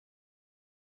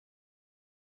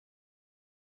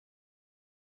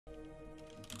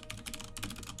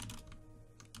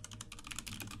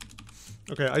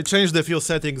Okay, I changed a few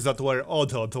settings that were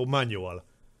auto to manual.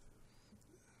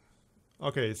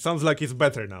 Okay, sounds like it's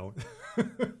better now.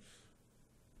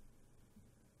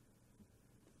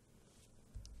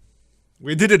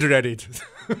 We did it, Reddit.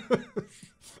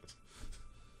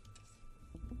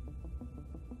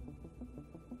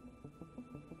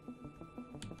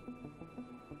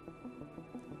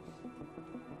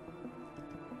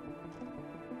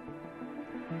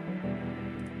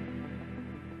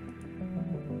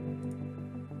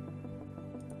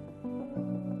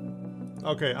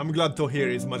 Okay, I'm glad to hear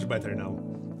it's much better now.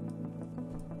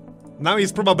 Now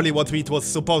it's probably what it was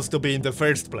supposed to be in the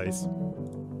first place.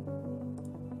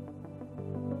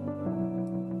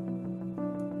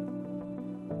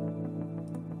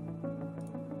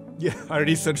 Yeah, I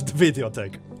researched video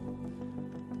tech.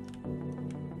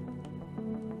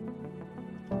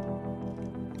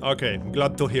 Okay,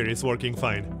 glad to hear it's working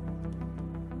fine.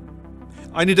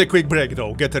 I need a quick break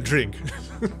though, get a drink.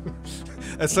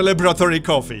 A celebratory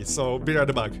coffee, so be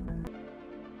right back.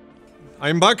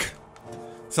 I'm back.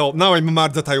 So now I'm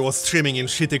mad that I was streaming in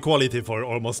shitty quality for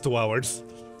almost 2 hours.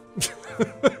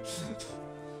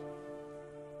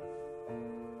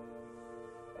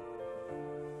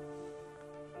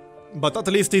 But at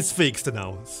least it's fixed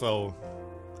now, so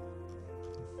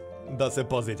that's a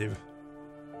positive.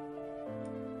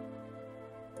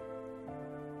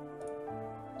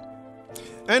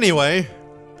 Anyway,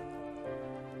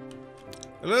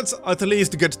 let's at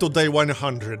least get to day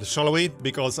 100, shall we?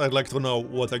 Because I'd like to know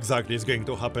what exactly is going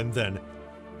to happen then,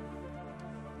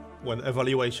 when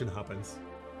evaluation happens.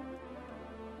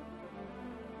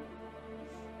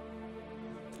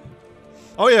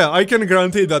 Oh yeah, I can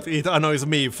guarantee that it annoys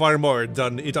me far more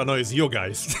than it annoys you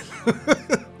guys.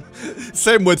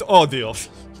 Same with audio.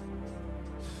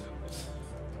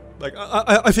 Like,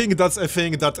 I think that's a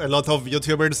thing that a lot of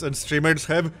YouTubers and streamers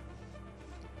have.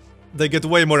 They get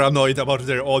way more annoyed about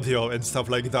their audio and stuff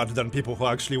like that than people who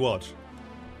actually watch.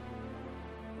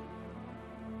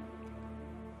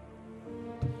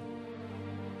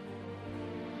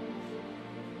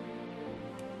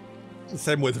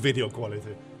 Same with video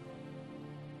quality.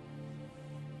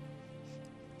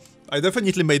 I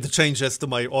definitely made changes to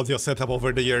my audio setup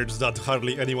over the years that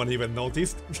hardly anyone even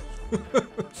noticed.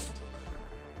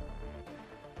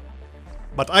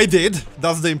 But I did,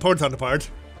 that's the important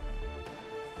part.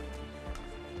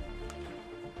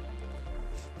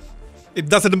 It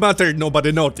doesn't matter,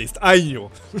 nobody noticed, I knew.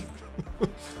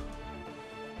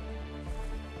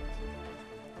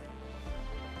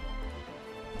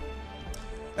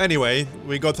 Anyway,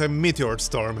 we got a meteor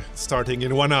storm starting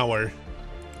in 1 hour.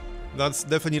 That's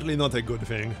definitely not a good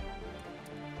thing.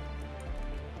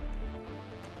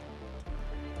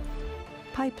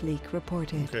 Pipe leak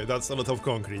reported. Okay, that's a lot of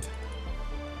concrete.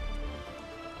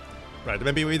 Right,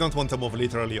 maybe we don't want to move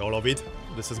literally all of it.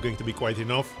 This is going to be quite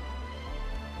enough.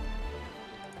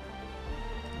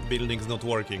 Building's not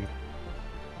working.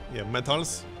 Yeah,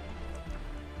 metals.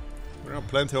 There are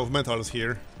plenty of metals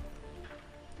here.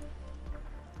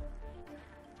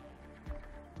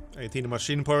 18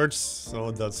 machine parts,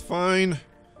 so that's fine.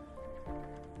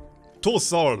 2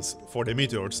 souls for the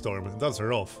meteor storm, that's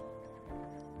rough.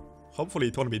 Hopefully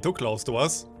it won't be too close to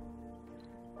us.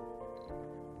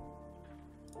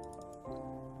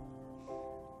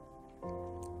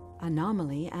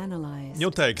 Anomaly analyzed.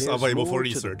 New techs available for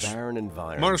research.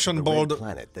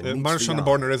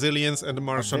 Martian-born resilience and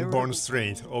Martian-born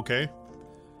strength. Okay.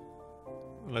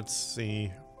 Let's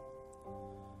see.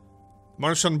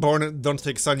 Martian-born don't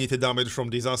take sanity damage from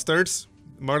disasters.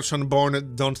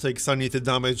 Martian-born don't take sanity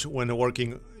damage when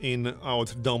working in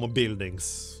out-dome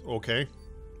buildings. Okay.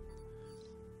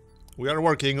 We are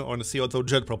working on CO2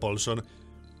 jet propulsion.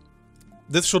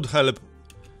 This should help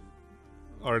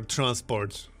our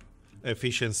transport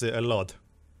efficiency a lot.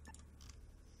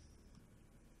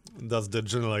 That's the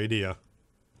general idea.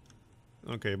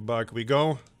 Okay, back we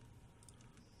go.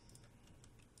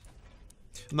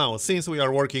 Now, since we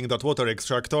are working that water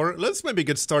extractor, let's maybe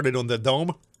get started on the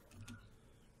dome.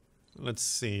 Let's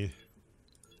see.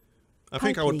 I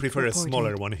think I would prefer a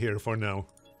smaller one here for now.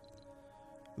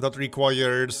 That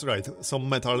requires, right, some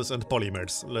metals and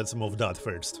polymers. Let's move that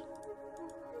first.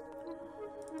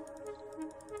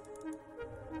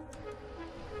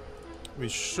 We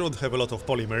should have a lot of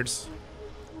polymers.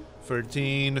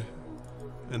 13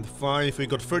 and 5, we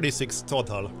got 36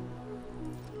 total.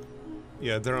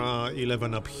 Yeah, there are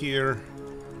 11 up here.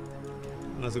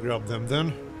 Let's grab them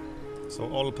then.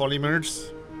 So all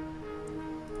polymers.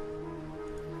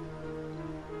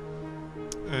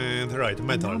 And right,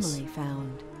 metals. Anomaly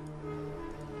found.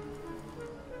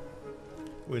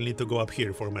 We'll need to go up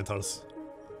here for metals.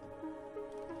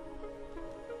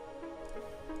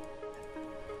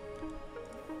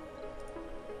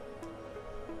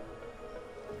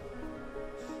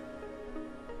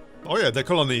 Oh yeah, the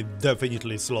colony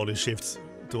definitely slowly shifts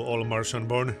to all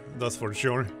Martian-born, that's for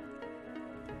sure.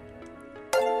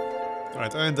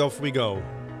 Alright, and off we go.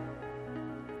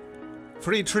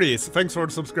 Free trees, thanks for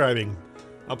subscribing.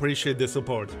 Appreciate the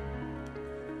support.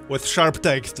 With sharp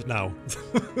text now.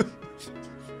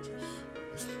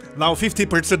 Now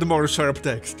 50% more sharp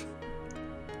text.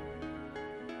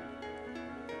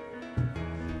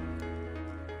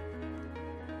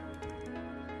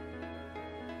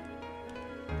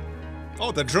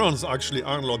 Oh, the drones actually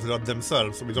unload that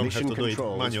themselves, so we don't have to do it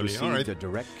manually. Alright.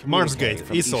 MARSGATE,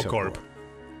 ISO Corp.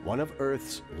 One of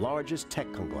Earth's largest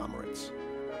tech conglomerates.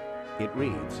 It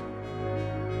reads...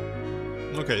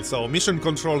 Okay, so Mission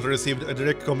Control received a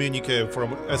direct communique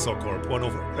from ISO Corp, one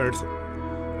of Earth's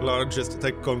largest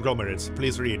tech conglomerates.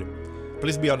 Please read.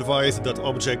 Please be advised that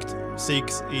Object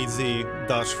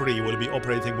 6EZ-3 will be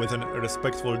operating within a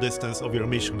respectful distance of your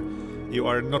mission. You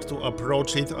are not to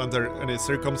approach it under any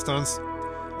circumstance,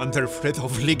 under threat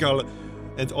of legal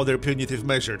and other punitive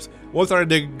measures. What are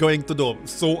they going to do?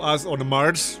 Sue us on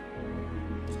Mars?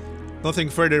 Nothing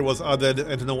further was added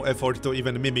and no effort to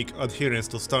even mimic adherence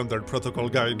to standard protocol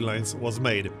guidelines was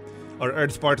made. Our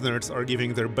Earth partners are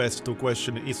giving their best to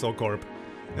question ISO Corp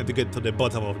and get to the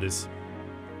bottom of this.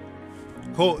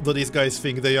 Who do these guys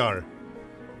think they are?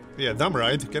 Yeah, damn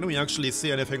right. Can we actually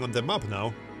see anything on the map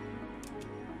now?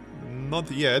 Not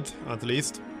yet, at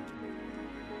least.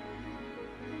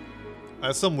 I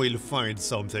assume we'll find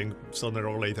something sooner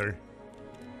or later.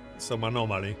 Some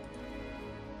anomaly.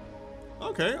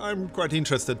 Okay, I'm quite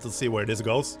interested to see where this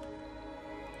goes.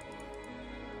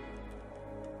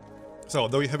 So,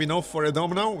 do we have enough for a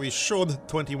dome now? We should.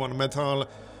 21 metal.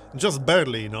 Just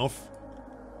barely enough.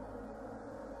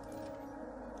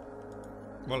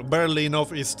 Well, barely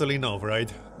enough is still enough,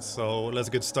 right? So, let's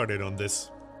get started on this.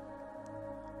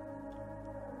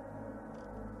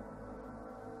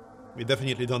 We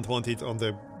definitely don't want it on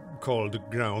the cold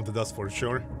ground, that's for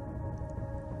sure.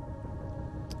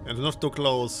 And not too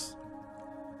close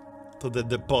to the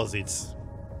deposits.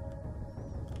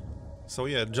 So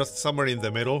yeah, just somewhere in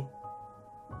the middle.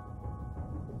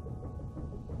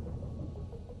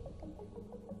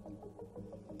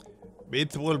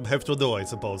 It will have to do, I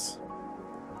suppose.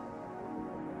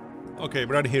 Okay,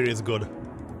 right here is good.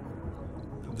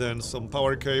 Then some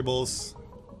power cables.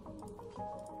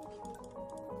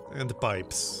 And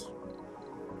pipes.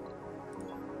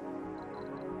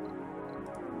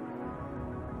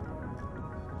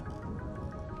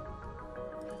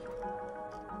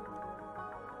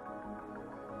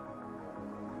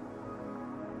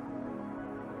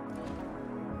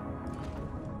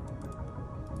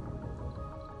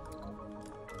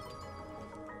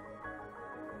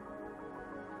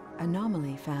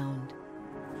 Anomaly found.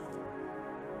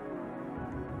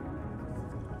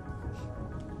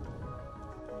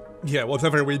 Yeah,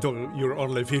 whatever we do, you're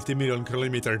only 50 million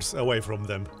kilometers away from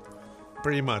them.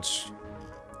 Pretty much.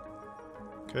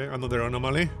 Okay, another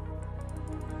anomaly.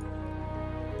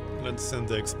 Let's send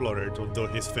the explorer to do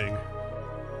his thing.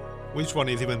 Which one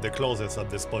is even the closest at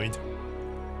this point?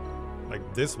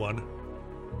 Like this one.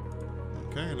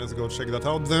 Okay, let's go check that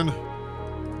out then.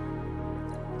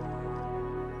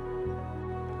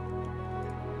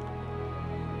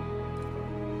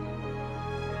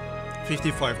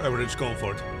 $55 average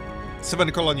comfort.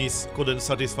 7 colonies couldn't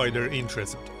satisfy their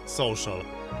interest. Social.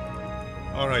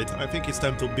 Alright, I think it's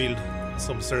time to build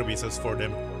some services for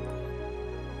them.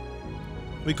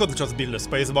 We could just build a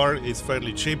spacebar, it's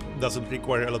fairly cheap, doesn't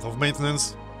require a lot of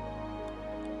maintenance.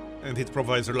 And it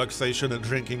provides relaxation,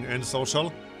 drinking and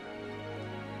social.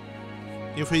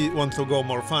 If we want to go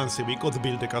more fancy, we could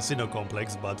build a casino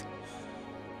complex, but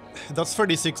that's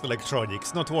 36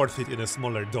 electronics, not worth it in a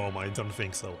smaller dome, I don't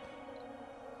think so.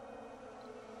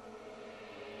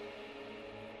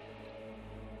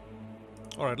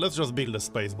 Alright, let's just build a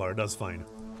spacebar, that's fine.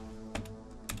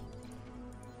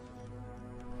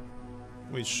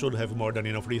 We should have more than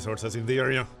enough resources in the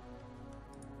area.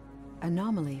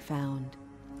 Anomaly found.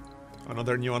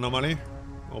 Another new anomaly.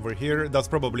 Over here, that's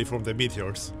probably from the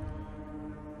meteors.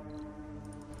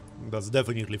 That's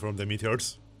definitely from the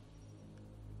meteors.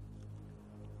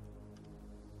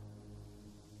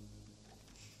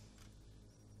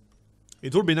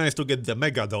 It would be nice to get the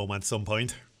Mega Dome at some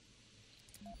point.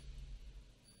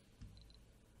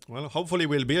 Well, hopefully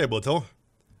we'll be able to.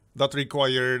 That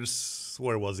requires...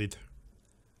 where was it?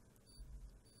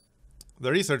 The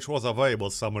research was available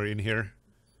somewhere in here.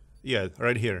 Yeah,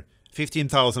 right here.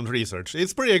 15,000 research.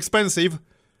 It's pretty expensive,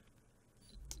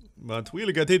 But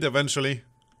we'll get it eventually.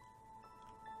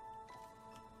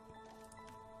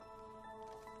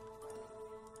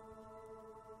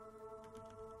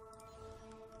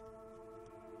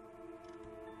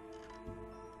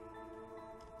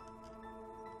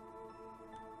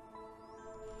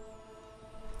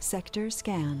 Sector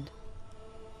scanned.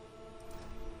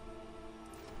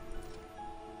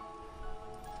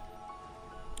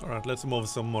 Alright, let's move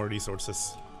some more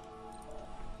resources.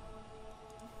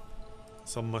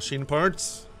 Some machine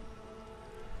parts.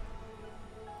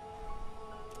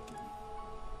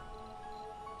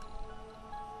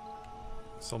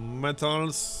 Some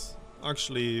metals.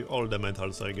 Actually, all the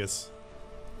metals, I guess.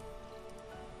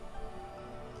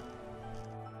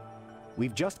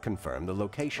 We've just confirmed the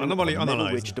location Anomaly of a analyzed.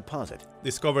 metal-rich deposit.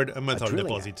 Discovered a metal drilling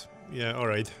deposit. Yeah,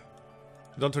 alright.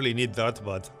 Don't really need that,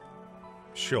 but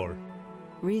sure.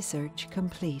 Research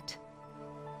complete.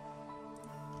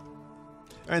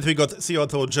 And we got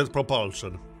CO2 jet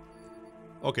propulsion.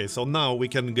 Okay, so now we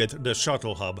can get the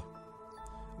shuttle hub.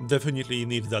 Definitely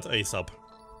need that ASAP.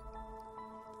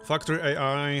 Factory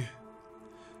AI.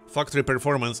 Factory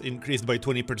performance increased by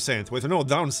 20% with no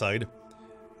downside.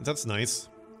 That's nice.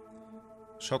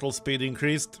 Shuttle speed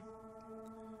increased.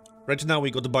 Right now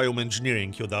we got biome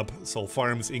engineering queued up, so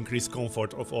farms increase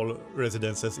comfort of all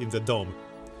residences in the dome.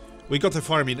 We got a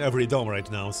farm in every dome right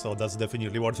now, so that's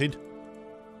definitely worth it.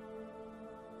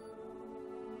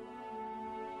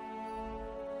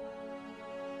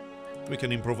 We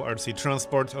can improve RC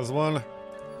transport as well.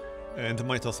 And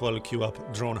might as well queue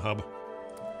up drone hub,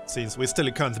 since we still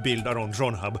can't build our own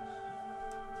drone hub.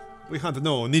 We had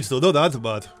no need to do that,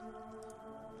 but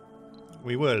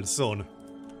we will soon.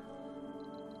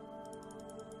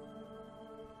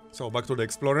 So back to the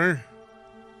Explorer.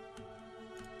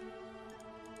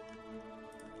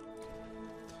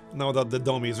 Now that the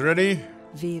dome is ready,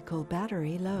 Vehicle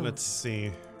battery low. let's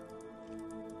see.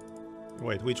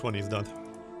 Wait, which one is that?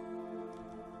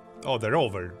 Oh, the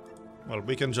rover. Well,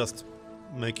 we can just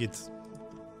make it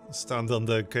stand on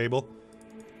the cable.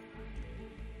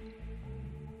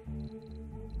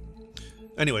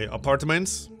 Anyway,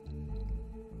 apartments.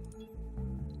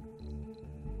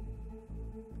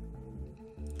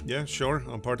 Yeah, sure,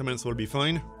 apartments will be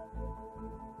fine.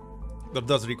 That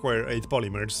does require 8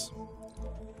 polymers.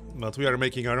 But we are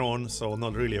making our own, so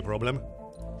not really a problem.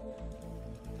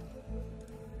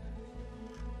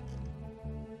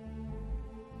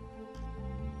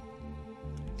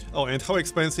 Oh, and how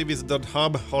expensive is that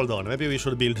hub? Hold on, maybe we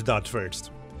should build that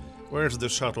first. Where's the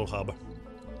shuttle hub?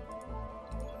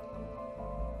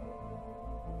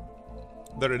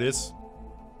 There it is.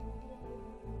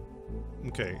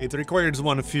 Okay, it requires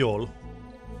 1 fuel.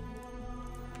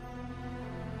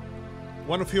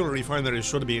 1 fuel refinery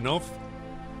should be enough.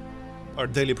 Our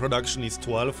daily production is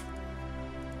 12.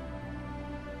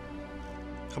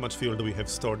 How much fuel do we have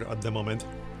stored at the moment?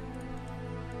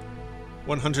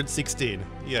 116.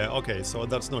 Yeah, okay, so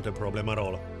that's not a problem at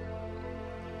all.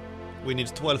 We need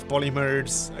 12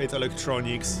 polymers, 8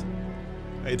 electronics,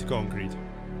 8 concrete.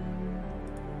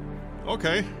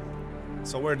 Okay,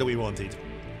 so where do we want it?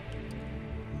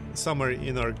 Somewhere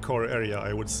in our core area,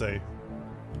 I would say.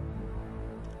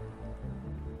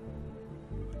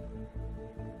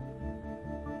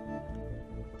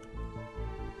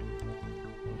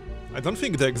 I don't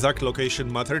think the exact location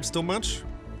matters too much.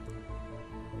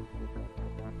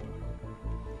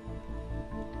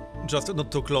 Just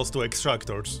not too close to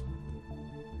extractors.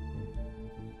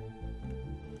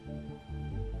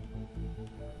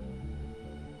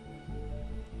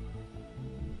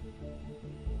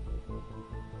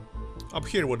 Up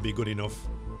here would be good enough.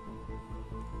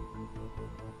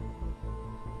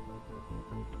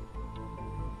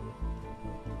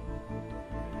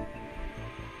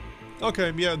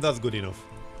 Okay, yeah, that's good enough.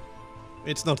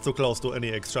 It's not too close to any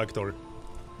extractor.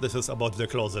 This is about the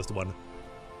closest one.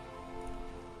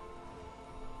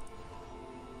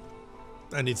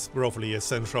 And it's roughly a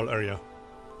central area.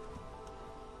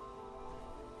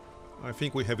 I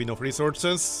think we have enough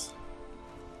resources.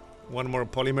 1 more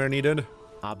polymer needed.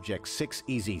 Object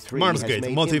 6EZ3 MARSGATE, has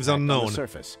made motives impact on unknown. the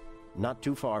surface, not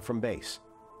too far from base.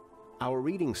 Our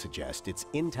readings suggest it's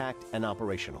intact and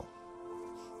operational.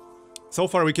 So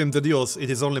far we can deduce it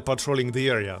is only patrolling the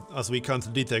area, as we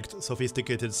can't detect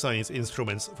sophisticated science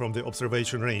instruments from the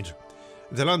observation range.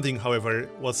 The landing, however,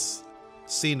 was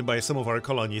seen by some of our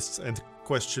colonists and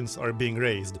questions are being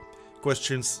raised.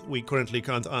 Questions we currently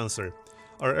can't answer.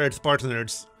 Our Earth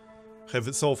partners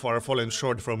have so far fallen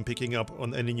short from picking up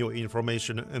on any new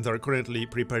information and are currently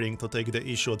preparing to take the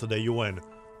issue to the UN.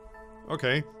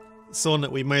 Okay.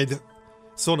 Soon we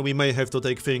may have to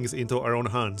take things into our own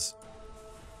hands.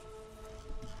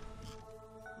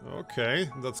 Okay,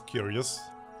 that's curious.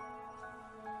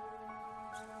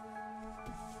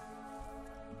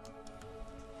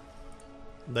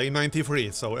 Day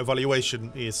 93, so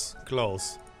evaluation is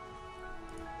close.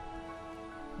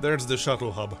 There's the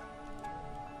shuttle hub.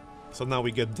 So now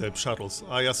we get the shuttles.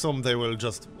 I assume they will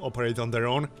just operate on their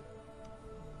own.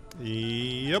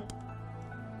 Yep.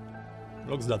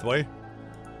 Looks that way.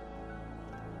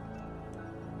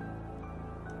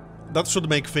 That should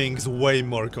make things way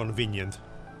more convenient.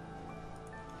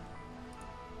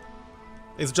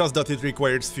 It's just that it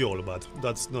requires fuel, but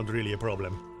that's not really a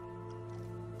problem.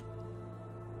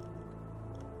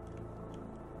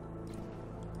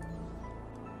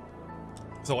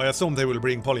 So I assume they will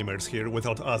bring polymers here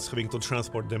without us having to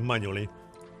transport them manually.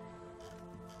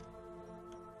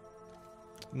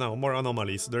 Now, more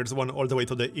anomalies. There's one all the way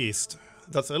to the east.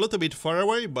 That's a little bit far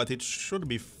away, but it should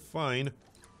be fine.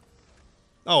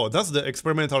 Oh, that's the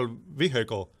experimental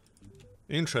vehicle.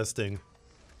 Interesting.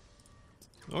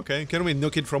 Okay, can we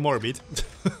nuke it from orbit?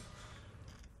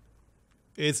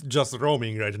 It's just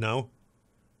roaming right now.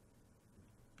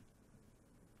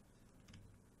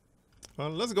 Well,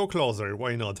 let's go closer,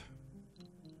 why not?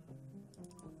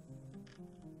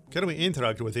 Can we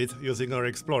interact with it using our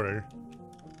explorer?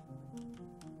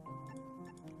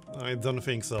 I don't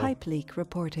think so. Pipe leak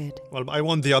reported. Well, I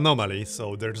want the anomaly,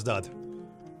 so there's that.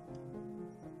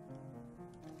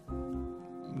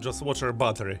 Just watch our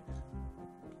battery.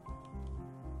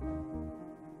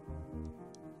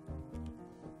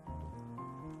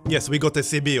 Yes, we got a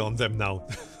CB on them now.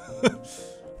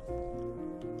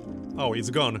 Oh, it's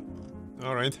gone.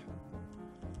 Alright.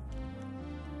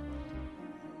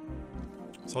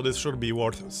 So this should be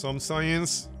worth some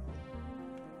science.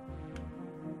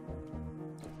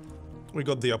 We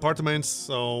got the apartments,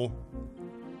 so...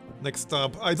 Next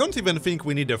up, I don't even think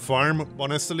we need a farm,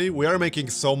 honestly. We are making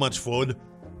so much food.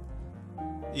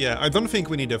 Yeah, I don't think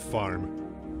we need a farm.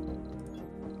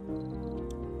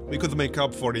 We could make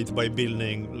up for it by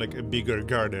building, like, a bigger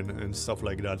garden and stuff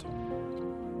like that.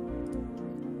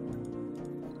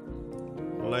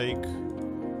 Lake.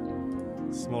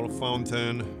 Small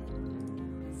fountain.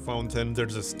 Fountain.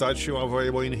 There's a statue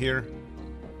available in here.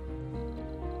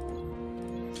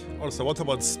 Also, what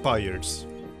about spires?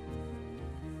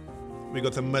 We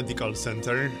got a medical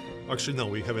center. Actually, no,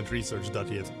 we haven't researched that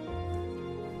yet.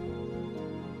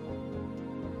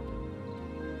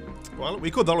 Well,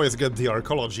 we could always get the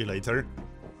archaeology later.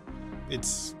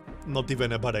 It's not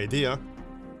even a bad idea.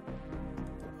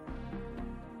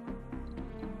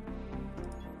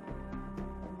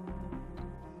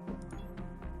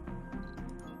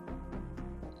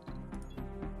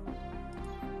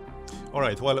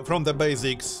 Alright, well, from the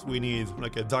basics, we need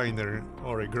like a diner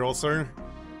or a grocer.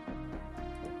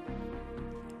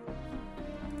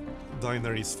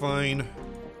 Diner is fine.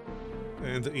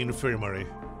 And infirmary.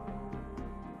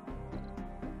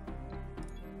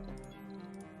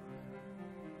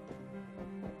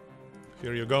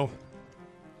 Here you go.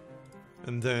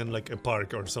 And then like a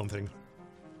park or something.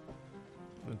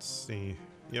 Let's see.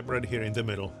 Yep, right here in the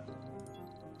middle.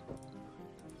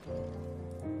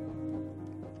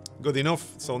 Good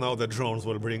enough, so now the drones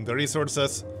will bring the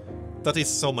resources. That is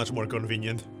so much more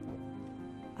convenient.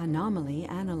 Anomaly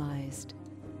analyzed.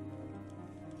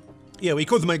 Yeah, we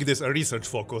could make this a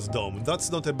research-focused dome.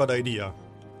 That's not a bad idea.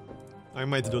 I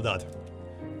might do that.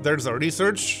 There's our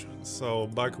research, so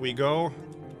back we go.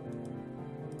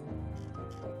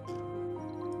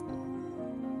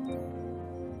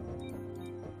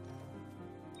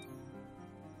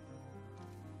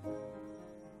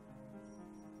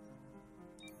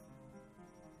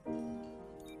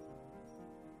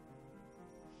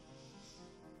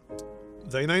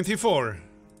 Day 94.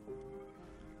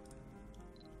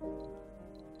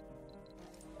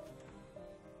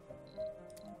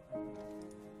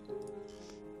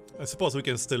 I suppose we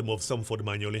can still move some food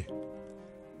manually.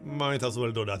 Might as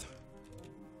well do that.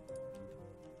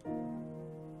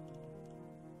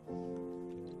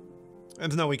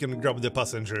 And now we can grab the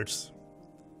passengers.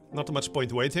 Not much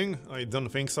point waiting, I don't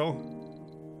think so.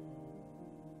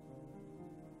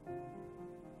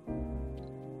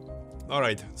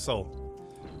 Alright, so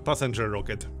passenger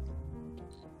rocket.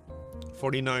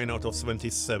 49 out of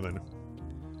 77.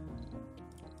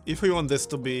 If we want this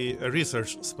to be a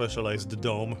research specialized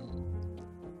dome,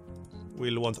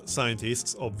 we'll want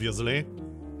scientists, obviously.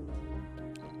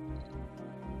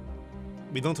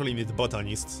 We don't really need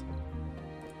botanists.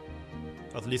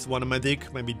 At least one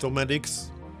medic, maybe two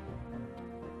medics.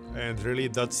 And really,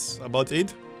 that's about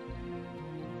it.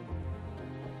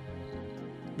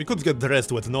 We could get the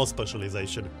rest with no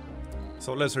specialization.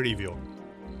 So let's review.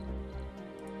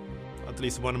 At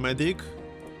least one medic.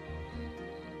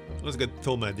 Let's get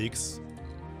 2 medics.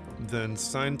 Then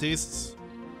scientists.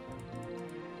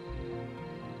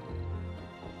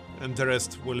 And the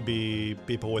rest will be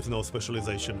people with no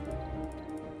specialization.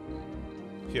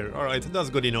 Here, alright, that's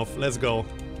good enough, let's go.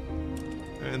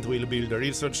 And we'll build a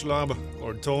research lab,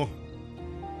 or 2.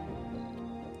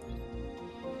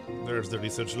 There's the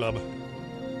research lab.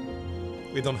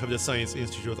 We don't have the Science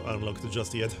Institute unlocked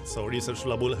just yet, so research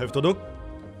lab will have to do.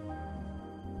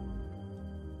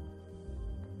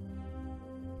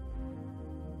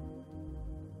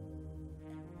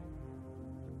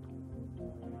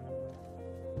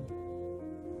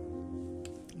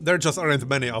 There just aren't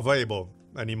many available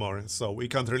anymore, so we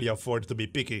can't really afford to be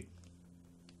picky.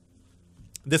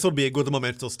 This would be a good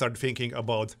moment to start thinking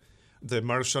about the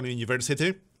Martian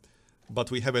University,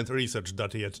 but we haven't researched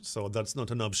that yet, so that's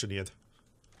not an option yet.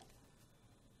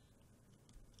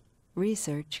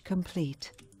 Research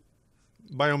complete.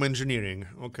 Bioengineering,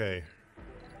 okay.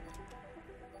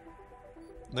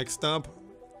 Next up,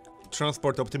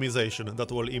 transport optimization.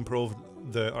 That will improve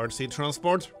the RC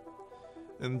transport.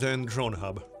 And then drone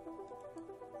hub.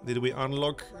 Did we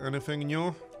unlock anything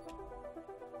new?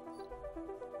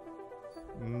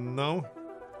 No.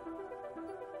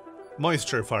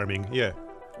 Moisture farming, yeah.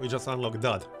 We just unlocked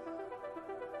that.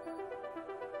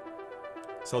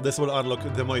 So this will unlock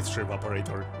the moisture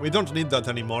evaporator. We don't need that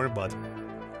anymore, but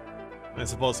I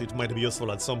suppose it might be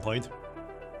useful at some point.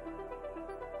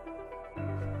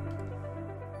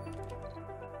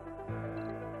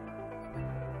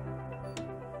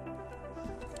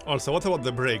 Also, what about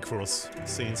the breakthroughs,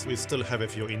 since we still have a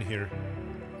few in here?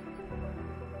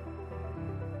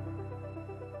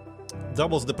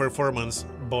 Doubles the performance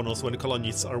bonus when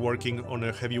colonists are working on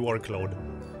a heavy workload.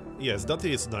 Yes, that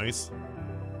is nice.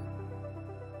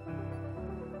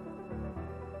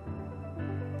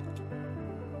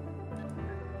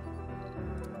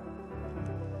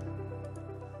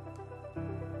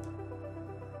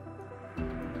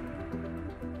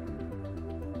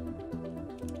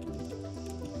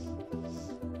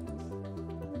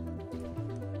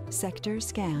 Sector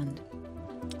scanned.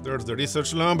 There's the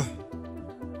research lab.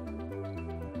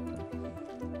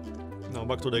 Now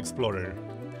back to the Explorer.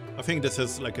 I think this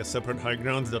is like a separate high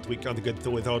ground that we can't get to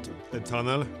without a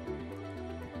tunnel.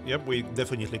 Yep, we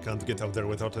definitely can't get out there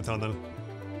without a tunnel.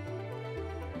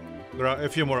 There are a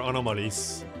few more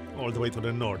anomalies all the way to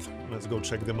the north. Let's go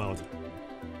check them out.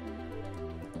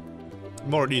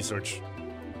 More research.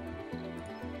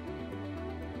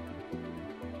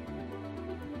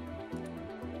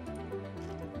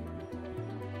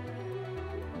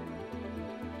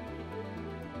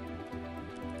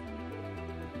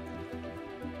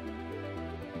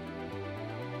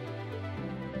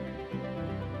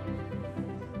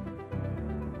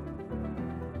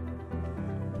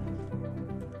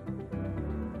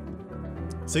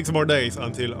 Six more days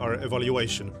until our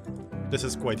evaluation. This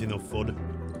is quite enough food.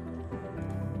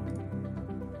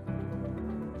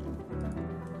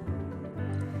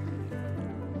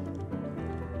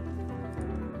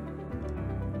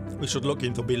 We should look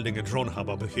into building a drone hub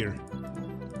up here.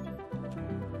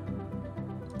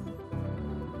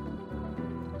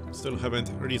 Still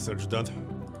haven't researched that.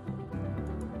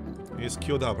 It's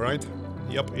queued up, right?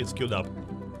 Yep, it's queued up.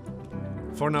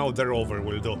 For now, the rover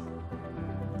will do.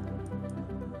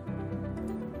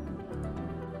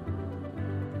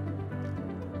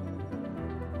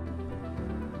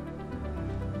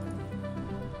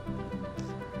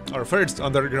 Our first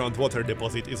underground water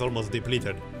deposit is almost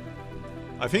depleted.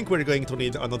 I think we're going to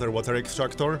need another water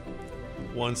extractor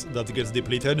once that gets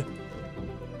depleted.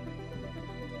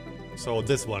 So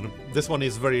this one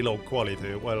is very low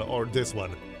quality, well, or this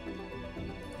one.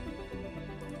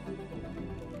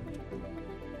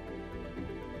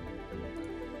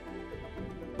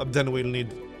 But then we'll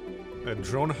need a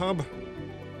drone hub.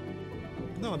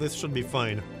 No, this should be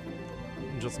fine.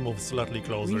 Just move slightly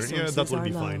closer. Yeah, that will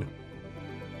be fine.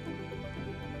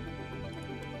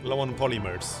 Low on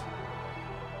polymers.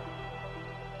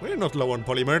 We're not low on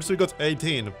polymers, we got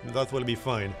 18. That will be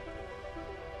fine.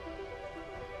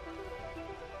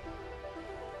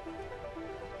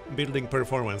 Building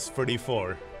performance,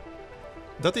 34.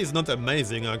 That is not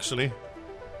amazing, actually.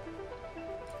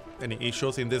 Any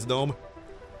issues in this dome?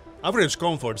 Average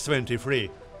comfort,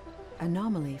 23.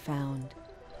 Anomaly found.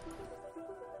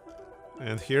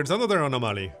 And here's another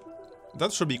anomaly.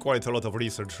 That should be quite a lot of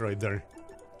research right there.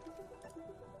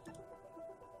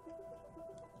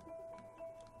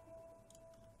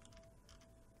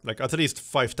 Like at least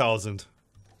 5,000.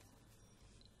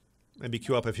 Maybe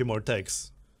queue up a few more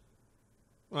techs.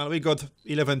 Well, we got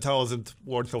 11,000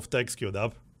 worth of techs queued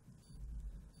up.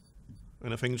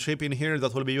 Anything cheap in here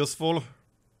that will be useful?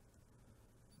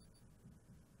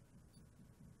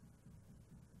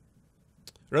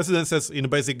 Residences in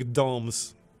basic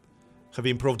domes have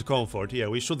improved comfort. Yeah,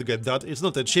 we should get that. It's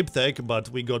not a cheap tech, but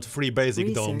we got 3 basic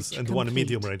Research domes and complete. 1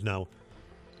 medium right now.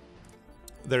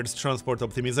 There's transport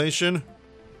optimization.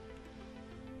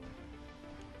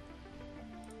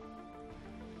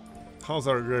 How's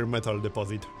our rare metal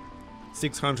deposit?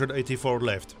 684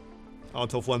 left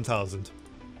out of 1000.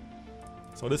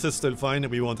 So this is still fine.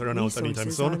 We won't run out anytime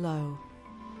Resources are soon. low.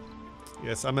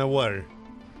 Yes, I'm aware.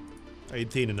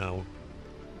 18 now.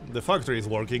 The factory is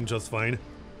working just fine.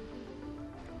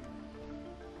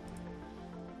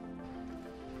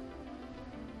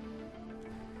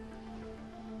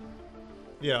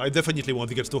 Yeah, I definitely want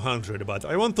to get to 100, but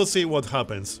I want to see what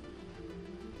happens.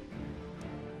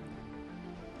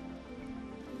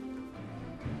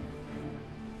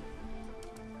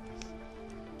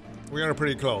 We are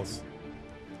pretty close.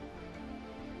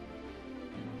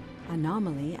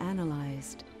 Anomaly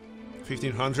analyzed.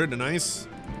 1500, nice.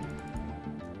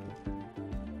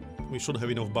 We should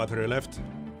have enough battery left.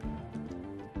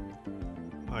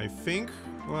 I think.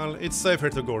 Well, it's safer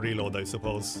to go reload, I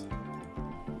suppose.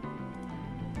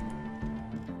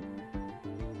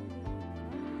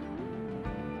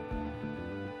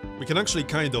 We can actually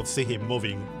kind of see him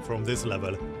moving from this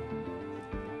level.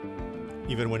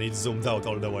 Even when it's zoomed out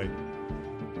all the way.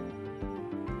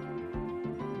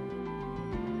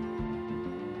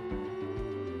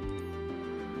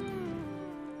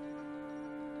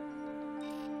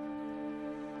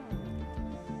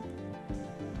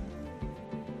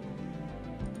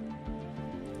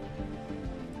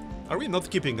 Are we not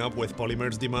keeping up with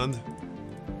Polymer's demand?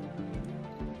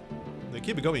 They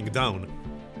keep going down.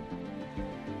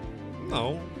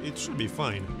 No, it should be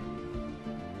fine.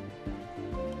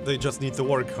 They just need to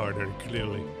work harder,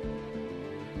 clearly.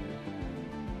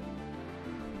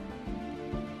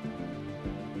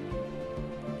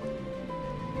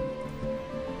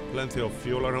 Plenty of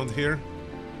fuel around here.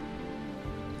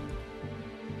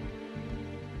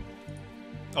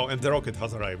 Oh, and the rocket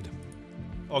has arrived.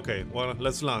 Okay, well,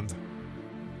 let's land.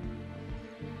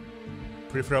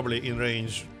 Preferably in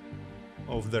range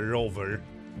of the rover.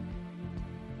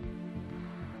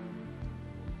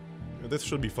 This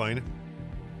should be fine.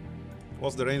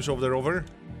 What's the range of the rover?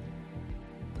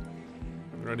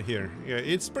 Right here. Yeah,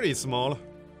 it's pretty small.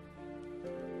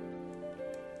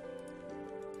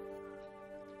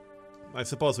 I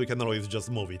suppose we can always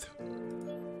just move it.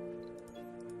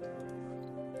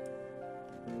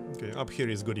 Okay, up here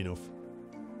is good enough.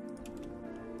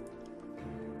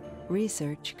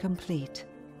 Research complete.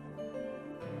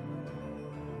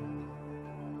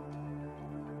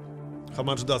 How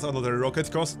much does another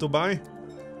rocket cost to buy?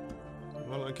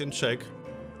 Well, I can check.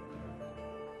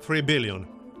 3 billion.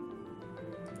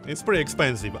 It's pretty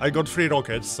expensive. I got 3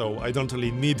 rockets, so I don't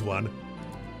really need one.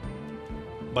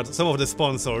 But some of the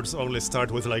sponsors only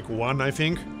start with like 1, I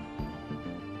think.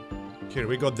 Here,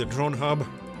 we got the drone hub.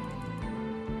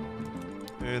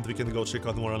 And we can go check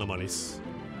out more anomalies.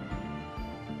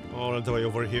 All the way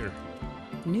over here.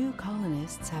 New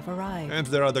colonists have arrived. And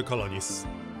there are the colonies.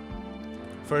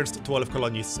 First 12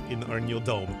 colonies in our new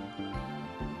dome.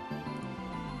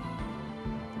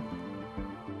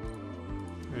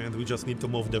 And we just need to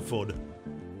move the food.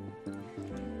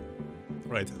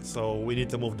 Right, so we need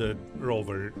to move the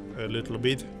rover a little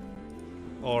bit.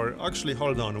 Or actually,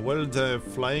 hold on, will the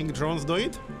flying drones do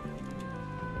it?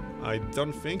 I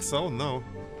don't think so, no.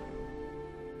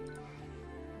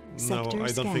 No, Sector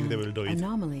I don't think they will do it.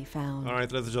 Anomaly found.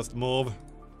 Alright, let's just move.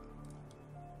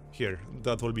 Here,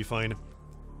 that will be fine.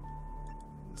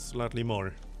 Slightly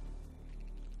more.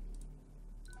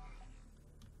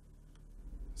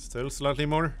 Still slightly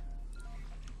more.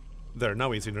 There,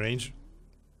 now it's in range.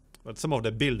 But some of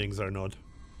the buildings are not.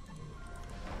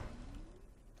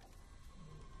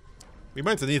 We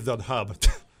might need that hub.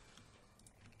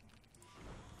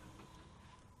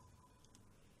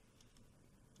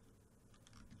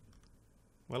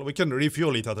 Well, we can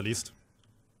refuel it at least.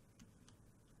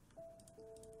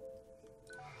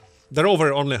 The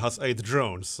rover only has 8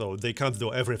 drones, so they can't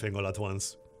do everything all at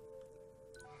once.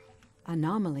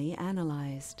 Anomaly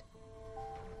analyzed.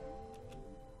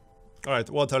 Alright,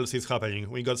 what else is happening?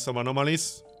 We got some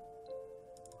anomalies.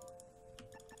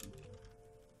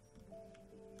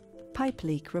 Pipe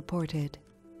leak reported.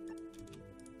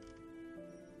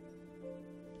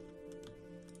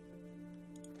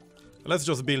 Let's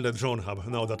just build a drone hub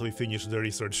now that we finished the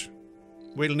research.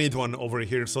 We'll need one over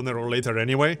here sooner or later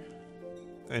anyway.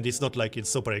 And it's not like it's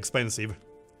super expensive.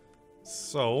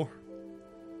 So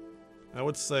I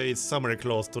would say it's somewhere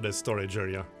close to the storage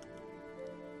area.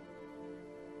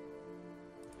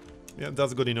 Yeah,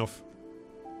 that's good enough.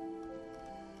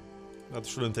 That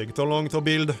shouldn't take too long to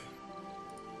build.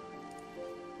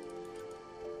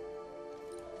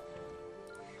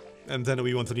 And then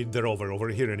we won't need the rover over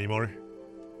here anymore.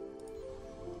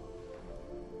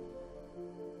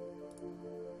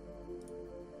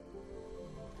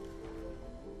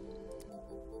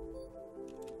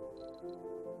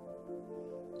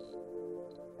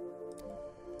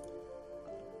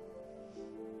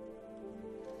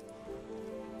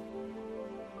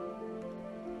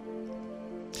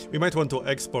 We might want to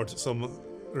export some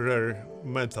rare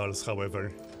metals,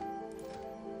 however.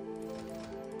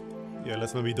 Yeah,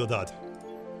 let's maybe do that.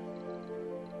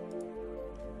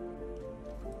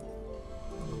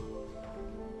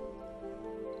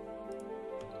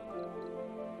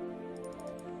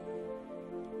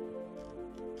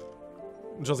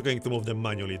 I'm just going to move them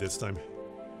manually this time.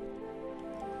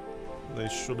 They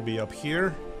should be up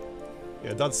here.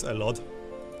 Yeah, that's a lot.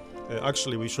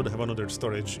 Actually, we should have another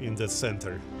storage in the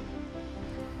center.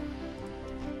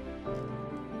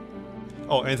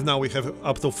 Oh, and now we have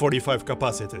up to 45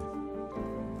 capacity.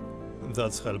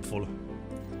 That's helpful.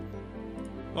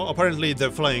 Oh, apparently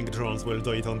the flying drones will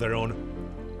do it on their own.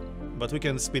 But we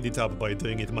can speed it up by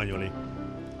doing it manually.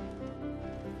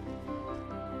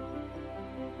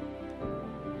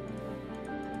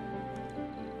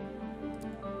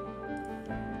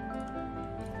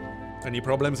 Any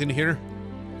problems in here?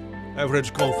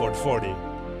 Average comfort 40.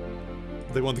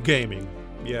 They want gaming.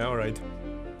 Yeah, alright.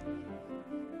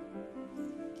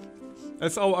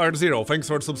 SOR0, thanks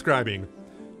for subscribing.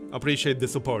 Appreciate the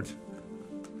support.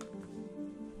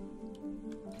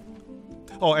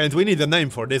 Oh, and we need a name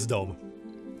for this dome.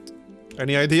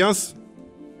 Any ideas?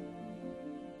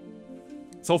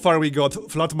 So far we got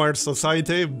Flat Mars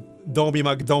Society, Domey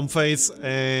McDomeface,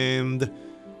 and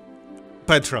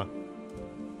Petra.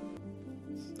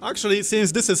 Actually,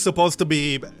 since this is supposed to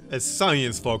be a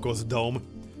science-focused dome,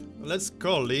 let's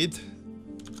call it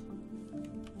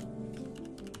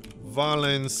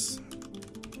Valence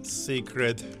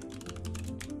Secret...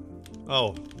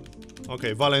 Oh,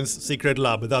 okay, Valence Secret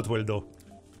Lab, that will do.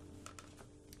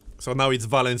 So now it's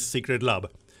Valence Secret Lab.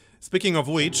 Speaking of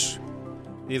which,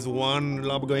 is one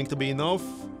lab going to be enough?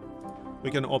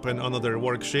 We can open another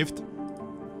work shift.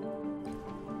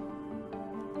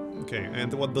 Okay,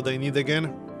 and what do they need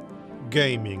again?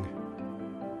 Gaming.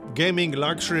 Gaming,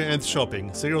 luxury, and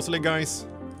shopping. Seriously, guys?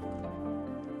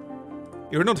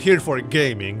 You're not here for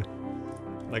gaming.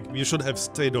 Like, you should have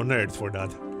stayed on Earth for that.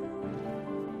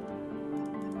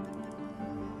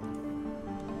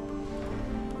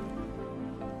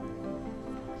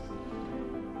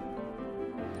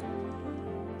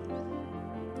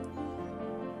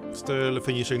 Still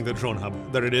finishing the drone hub.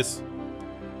 There it is.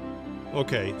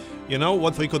 Okay, you know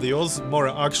what we could use? More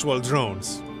actual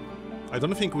drones. I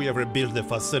don't think we ever built the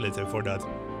facility for that.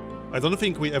 I don't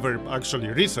think we ever actually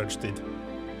researched it.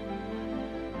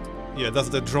 Yeah, that's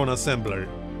the drone assembler.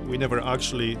 We never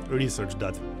actually researched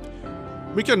that.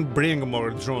 We can bring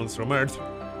more drones from Earth.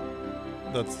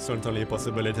 That's certainly a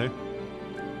possibility.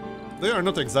 They are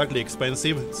not exactly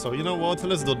expensive, so you know what?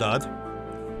 Let's do that.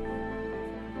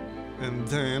 And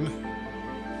then...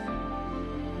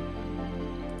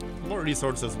 more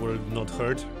resources will not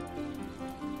hurt.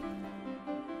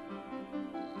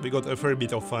 We got a fair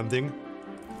bit of funding.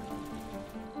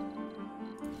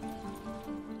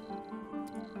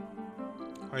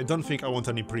 I don't think I want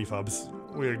any prefabs.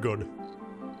 We're good.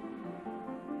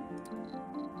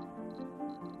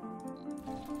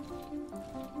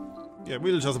 Yeah,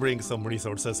 we'll just bring some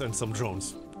resources and some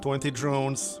drones. 20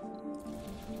 drones.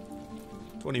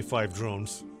 25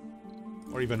 drones.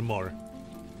 Or even more.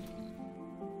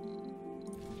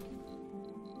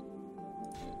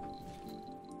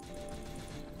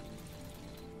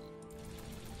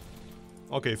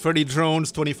 Okay, 30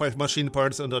 drones, 25 machine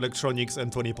parts and electronics,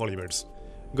 and 20 polymers.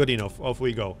 Good enough, off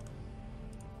we go.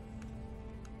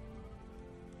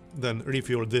 Then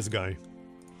refuel this guy.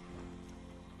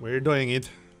 We're doing it.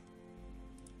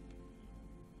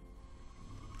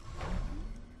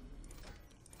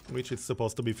 Which is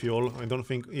supposed to be fuel. I don't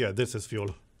think... yeah, this is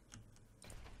fuel.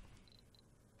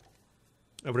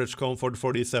 Average comfort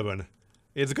 47.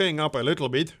 It's going up a little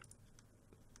bit.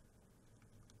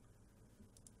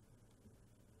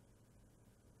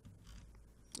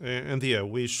 And yeah,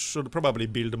 we should probably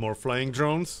build more flying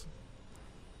drones.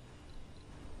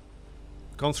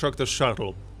 Construct a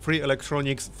shuttle. 3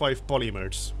 electronics, 5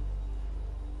 polymers.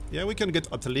 Yeah, we can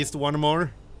get at least one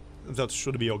more. That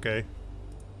should be okay.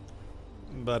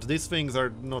 But these things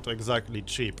are not exactly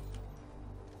cheap.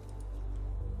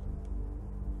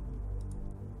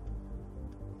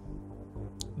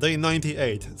 Day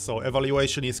 98, so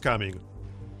evaluation is coming.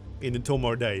 In 2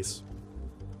 more days.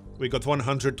 We got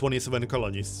 127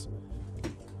 colonists.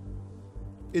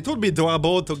 It would be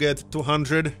doable to get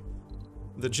 200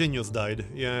 The genius died,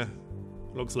 yeah,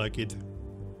 looks like it.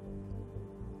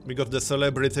 We got the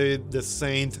celebrity, the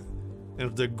saint,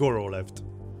 and the guru left.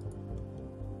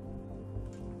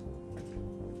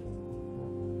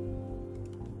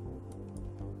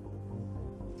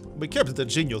 We kept the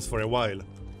genius for a while.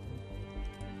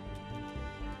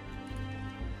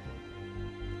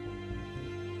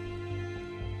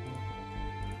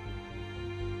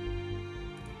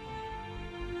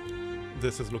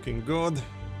 This is looking good.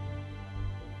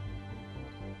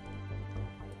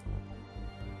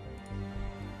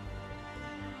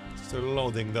 Still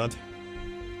loading that.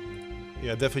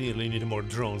 Yeah, definitely need more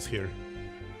drones here.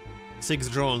 6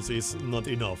 drones is not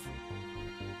enough.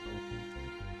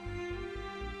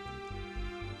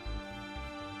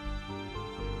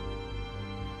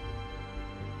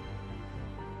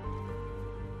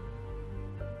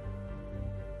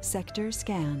 Sector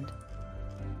scanned.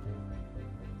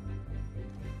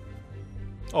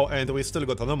 Oh, and we still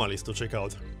got anomalies to check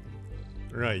out.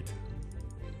 Right.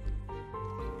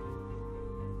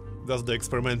 That's the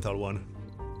experimental one.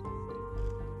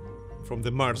 From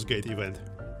the MARSGATE event.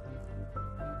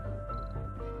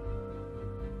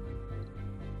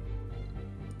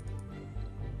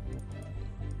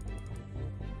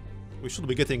 We should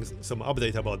be getting some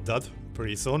update about that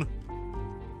pretty soon.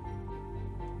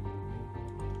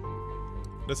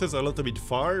 This is a little bit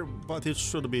far, but it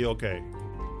should be okay.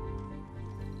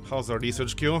 How's our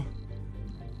research queue?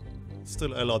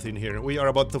 Still a lot in here. We are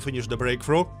about to finish the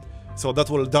breakthrough, so that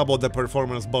will double the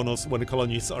performance bonus when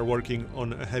colonies are working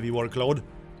on a heavy workload.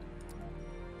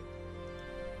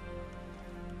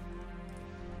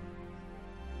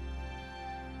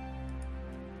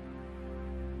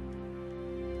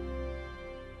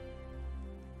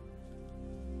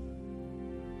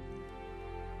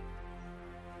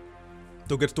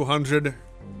 To get 200,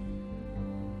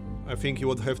 I think you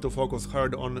would have to focus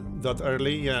hard on that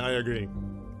early. Yeah, I agree.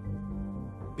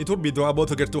 It would be doable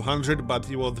to get 200, but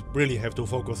you would really have to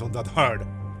focus on that hard.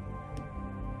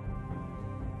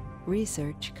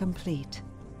 Research complete.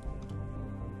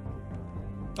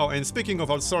 Oh, and speaking of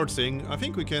outsourcing, I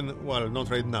think we can, well, not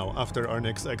right now, after our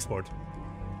next export.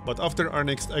 But after our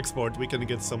next export, we can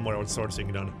get some more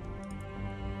outsourcing done.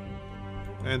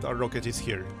 And our rocket is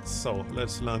here, so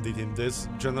let's land it in this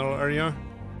general area.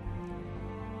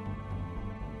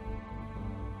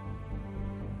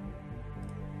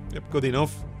 Yep, good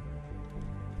enough.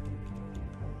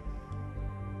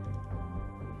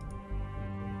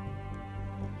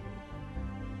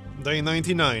 Day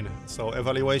 99, so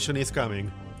evaluation is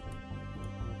coming.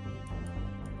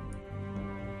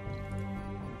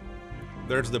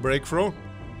 There's the breakthrough.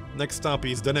 Next up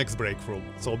is the next breakthrough,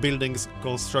 so buildings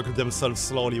construct themselves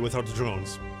slowly without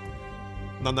drones.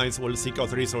 Nanites will seek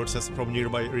out resources from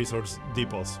nearby resource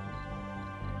depots.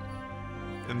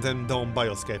 And then dome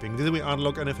bioscaping. Did we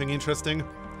unlock anything interesting?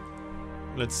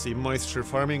 Let's see, moisture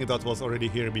farming, that was already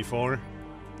here before.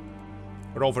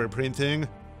 Rover printing.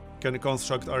 Can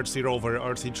construct RC rover,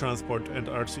 RC transport and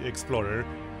RC explorer.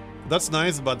 That's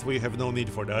nice, but we have no need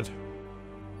for that.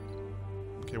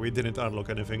 Okay, we didn't unlock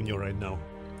anything new right now.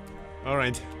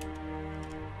 Alright.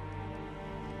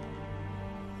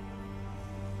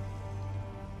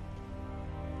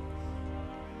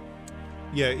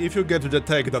 Yeah, if you get the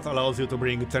tech that allows you to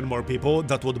bring 10 more people,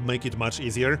 that would make it much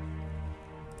easier.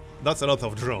 That's a lot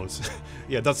of drones.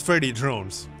 Yeah, that's 30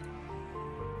 drones.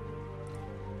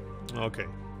 Okay.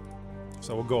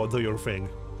 So go do your thing.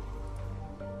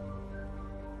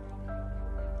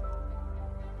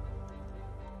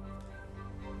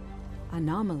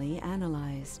 Anomaly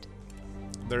analyzed.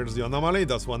 There's the anomaly,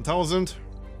 that's 1000.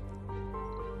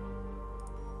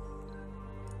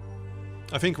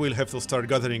 I think we'll have to start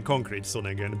gathering concrete soon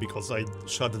again, because I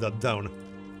shut that down.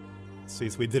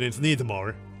 Since we didn't need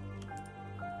more.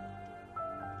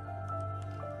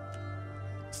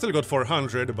 Still got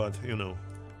 400, but, you know.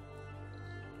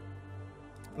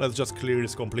 Let's just clear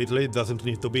this completely, it doesn't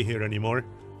need to be here anymore.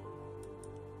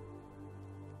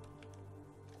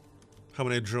 How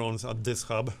many drones at this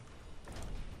hub?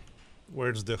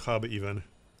 Where's the hub even?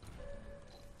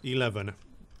 11.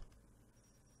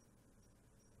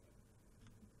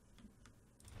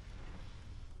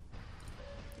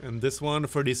 And this one,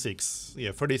 36.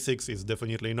 Yeah, 36 is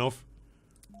definitely enough.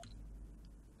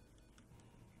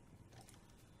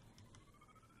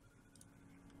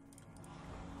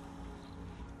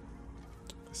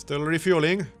 Still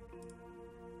refueling.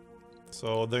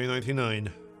 So, day 99.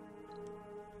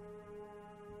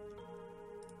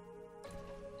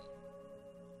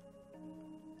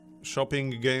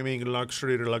 Shopping, gaming,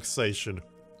 luxury, relaxation.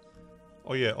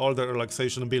 Oh yeah, all the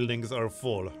relaxation buildings are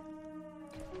full.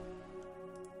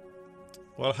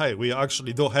 Well, hey, we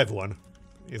actually do have one.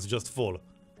 It's just full.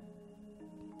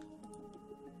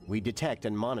 We detect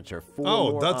and monitor 4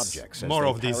 Oh, more that's objects as more they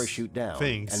of these parachute down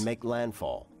things. and make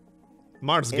landfall.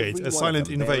 MARSGATE, Every a one silent of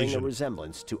them bearing invasion. a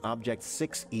resemblance to Object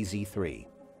 6EZ3.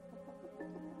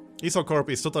 ISOCorp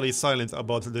is totally silent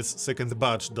about this second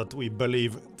batch that we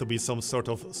believe to be some sort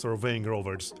of surveying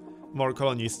rovers. More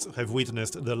colonists have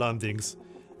witnessed the landings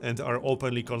and are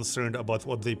openly concerned about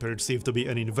what they perceive to be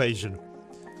an invasion.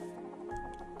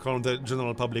 Calm the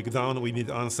general public down, we need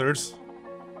answers.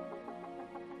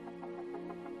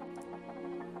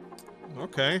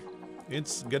 Okay,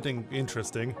 it's getting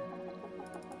interesting.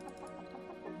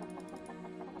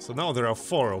 So now there are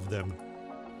 4 of them.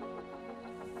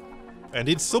 And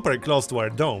it's super close to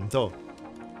our dome, though.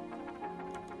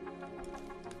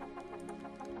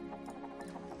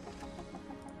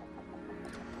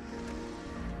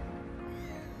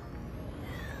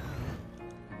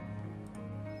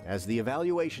 As the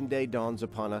evaluation day dawns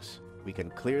upon us, we can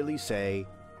clearly say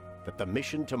that the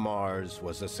mission to Mars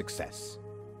was a success.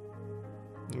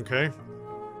 Okay.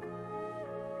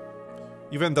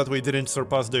 Even that we didn't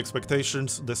surpass the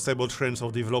expectations, the stable trends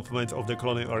of development of the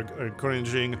colony are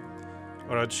encouraging.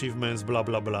 Our achievements, blah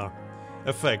blah blah.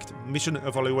 Effect. Mission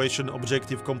evaluation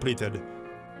objective completed.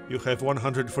 You have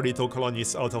 142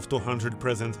 colonies out of 200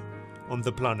 present on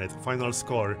the planet. Final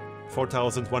score,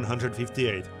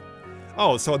 4,158.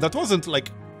 Oh, so that wasn't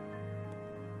like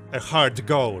a hard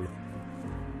goal.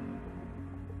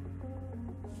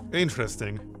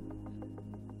 Interesting.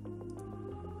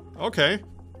 Okay.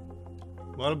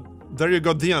 Well, there you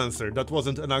got the answer. That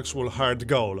wasn't an actual hard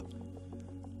goal.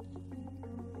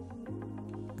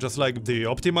 Just like the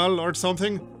optimal or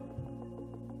something?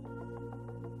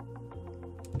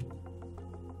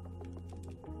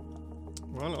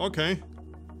 Well, okay.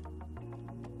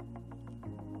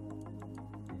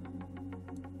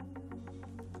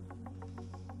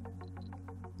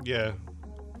 Yeah.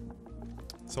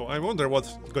 So I wonder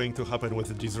what's going to happen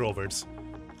with these rovers.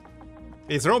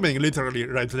 It's roaming literally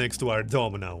right next to our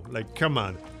dome now. Like, come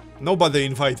on. Nobody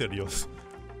invited you.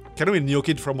 Can we nuke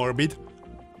it from orbit?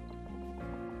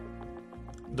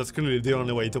 That's clearly the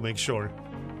only way to make sure.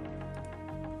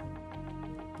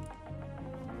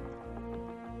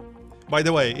 By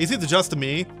the way, is it just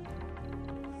me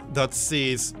that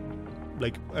sees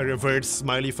like a reverse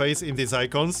smiley face in these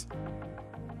icons?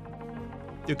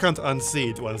 You can't unsee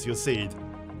it once you see it.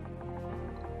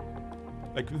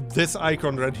 Like, this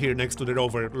icon right here next to the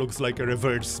rover looks like a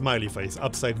reverse smiley face,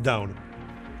 upside down.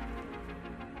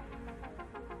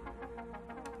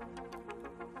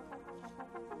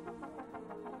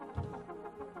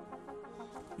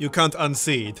 You can't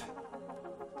unsee it.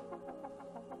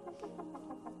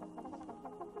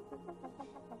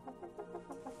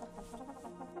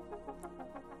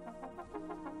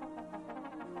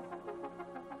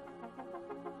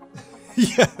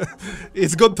 Yeah,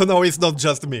 it's good to know it's not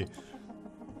just me.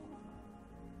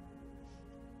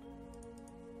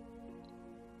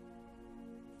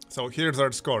 So here's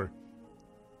our score.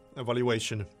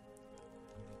 Evaluation.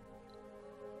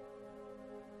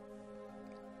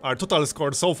 Our total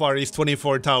score so far is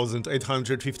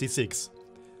 24,856,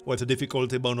 with a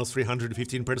difficulty bonus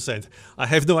 315%. I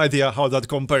have no idea how that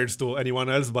compares to anyone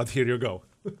else, but here you go.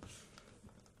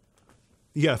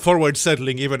 Yeah, forward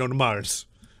settling even on Mars.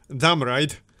 Damn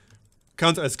right.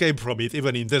 Can't escape from it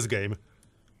even in this game.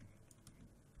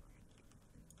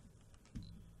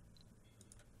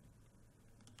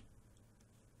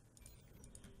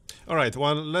 Alright,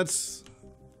 well, let's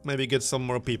maybe get some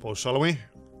more people, shall we?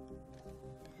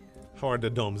 How are the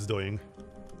domes doing?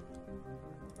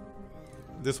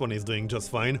 This one is doing just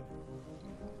fine.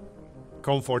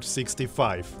 Comfort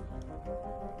 65.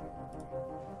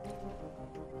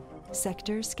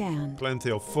 Sector scanned.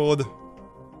 Plenty of food.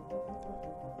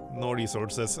 No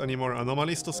resources. Any more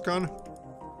anomalies to scan?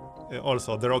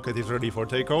 Also, the rocket is ready for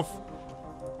takeoff.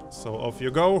 So off you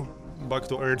go. Back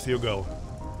to Earth you go.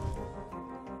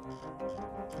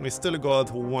 We still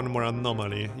got one more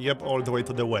anomaly. Yep, all the way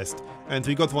to the west. And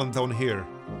we got one down here.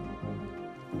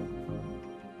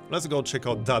 Let's go check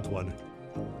out that one.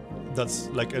 That's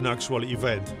like an actual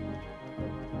event.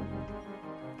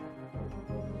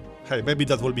 Hey, maybe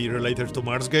that will be related to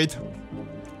MARSGATE?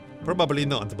 Probably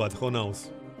not, but who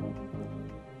knows.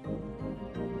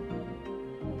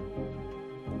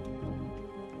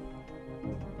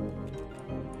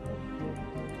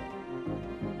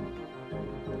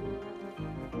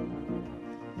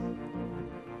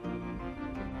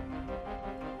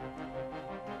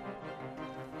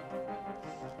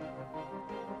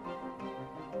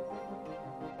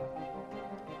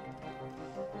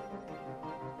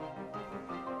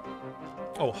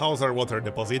 Oh, how's our water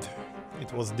deposit?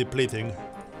 It was depleting.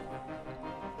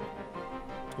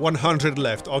 100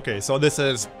 left. Okay, so this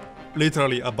is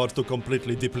literally about to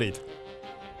completely deplete.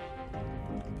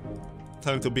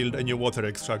 Time to build a new water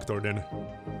extractor then.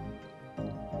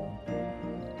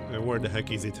 Where the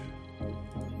heck is it?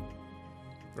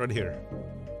 Right here.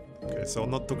 Okay, so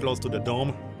not too close to the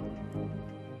dome.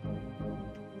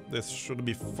 This should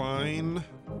be fine.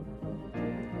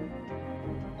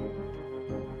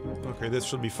 Okay, this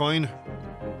should be fine.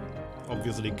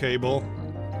 Obviously cable.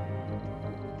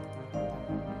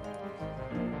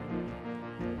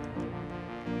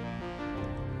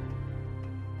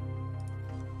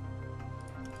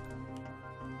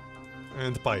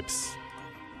 And pipes.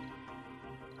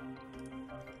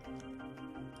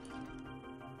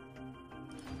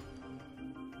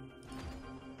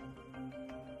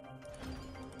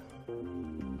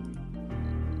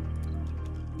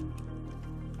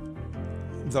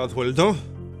 That will do.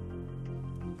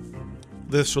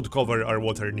 This should cover our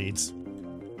water needs.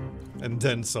 And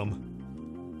then some.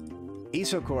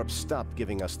 ESOCorp stopped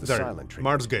giving us the There, silent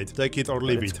treatment. MARSGATE, take it or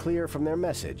leave But it's it. clear from their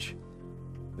message,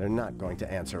 they're not going to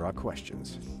answer our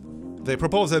questions. They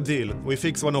propose a deal. We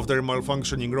fix one of their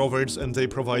malfunctioning rovers and they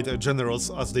provide a generous,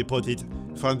 as they put it,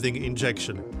 funding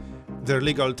injection. Their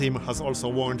legal team has also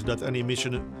warned that any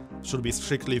mission should be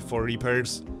strictly for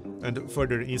repairs, and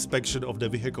further inspection of the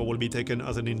vehicle will be taken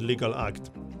as an illegal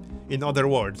act. In other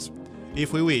words,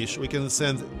 if we wish, we can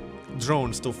send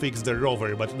drones to fix the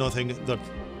rover, but nothing that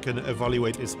can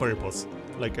evaluate its purpose,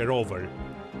 like a rover.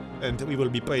 And we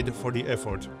will be paid for the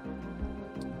effort.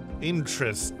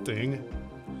 Interesting.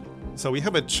 So we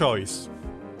have a choice.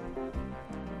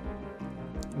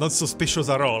 Not suspicious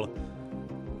at all.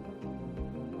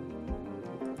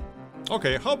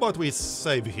 Okay, how about we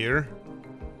save here?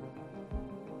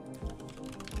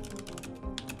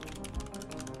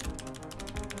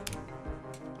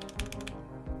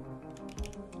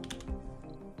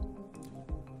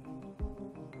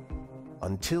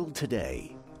 Until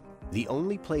today, the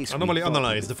only place Anomaly we thought we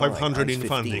analyzed, could 500 in find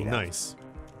funding, ICE-15 out. nice.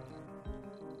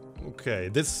 Okay,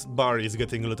 this bar is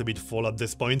getting a little bit full at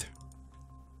this point.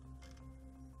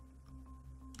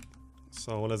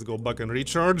 So let's go back and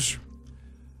recharge.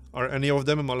 Are any of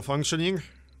them malfunctioning?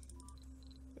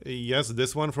 Yes,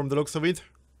 this one from the looks of it.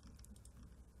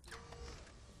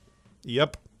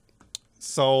 Yep.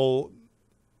 So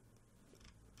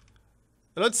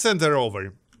let's send her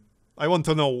over. I want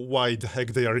to know why the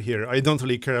heck they are here. I don't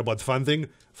really care about funding.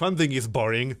 Funding is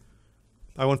boring.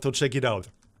 I want to check it out.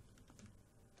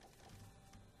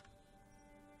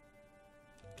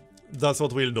 That's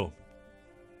what we'll do.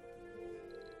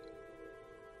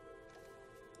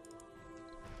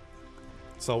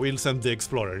 So we'll send the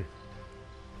explorer.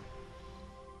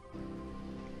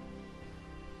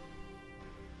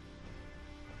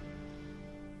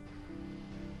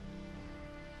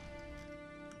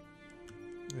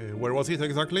 Where was it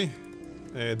exactly?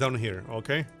 Down here,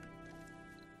 okay.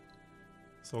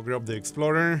 So grab the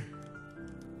explorer.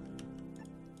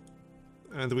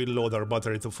 And we'll load our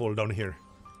battery to full down here.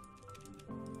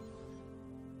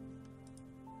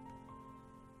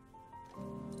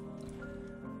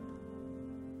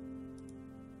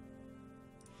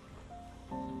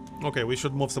 Okay, we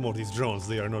should move some of these drones.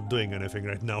 They are not doing anything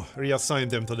right now. Reassign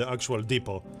them to the actual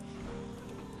depot.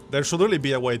 There should really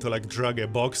be a way to like drag a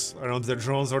box around the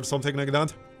drones or something like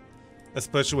that.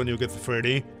 Especially when you get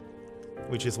 30,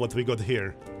 which is what we got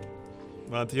here.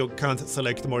 But you can't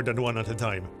select more than one at a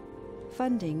time.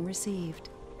 Funding received.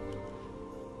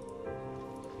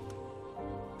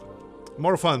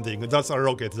 More funding, that's our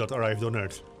rocket that arrived on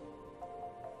Earth.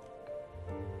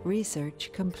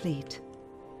 Research complete.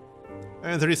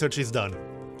 And research is done.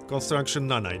 Construction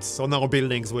nanites, so now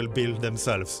buildings will build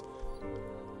themselves.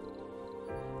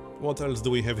 What else do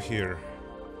we have here?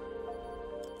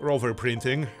 Rover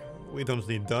printing, we don't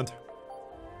need that.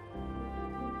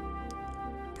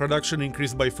 Production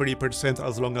increased by 30%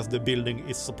 as long as the building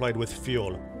is supplied with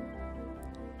fuel.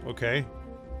 Okay.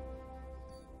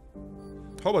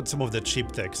 How about some of the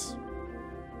cheap techs?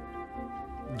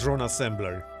 Drone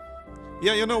assembler.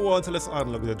 Yeah, you know what? Let's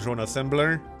unlock the drone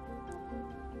assembler.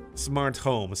 Smart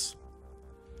homes.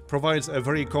 Provides a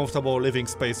very comfortable living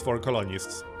space for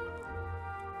colonists.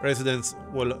 Residents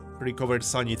will recover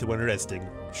sanity when resting.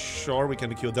 Sure, we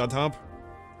can queue that up.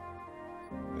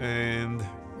 And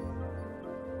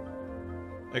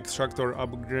extractor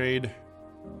upgrade.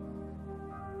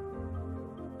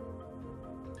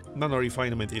 Nano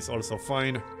refinement is also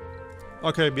fine.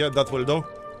 Okay, yeah, that will do.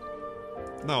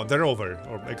 Now, the rover,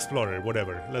 or explorer,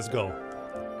 whatever. Let's go.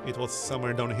 It was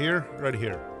somewhere down here, right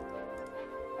here.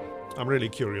 I'm really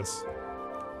curious.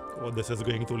 what this is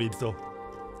going to lead to.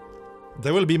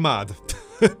 They will be mad.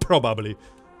 Probably.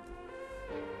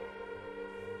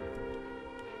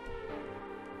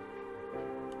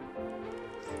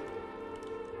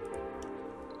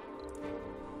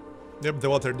 Yep, the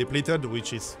water depleted,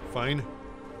 which is fine.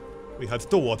 We had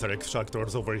 2 water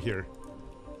extractors over here.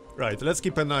 Right, let's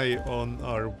keep an eye on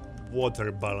our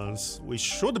water balance. We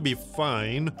should be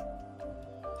fine.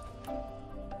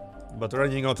 But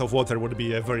running out of water would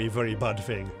be a very, very bad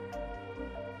thing.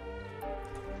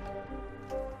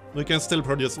 We can still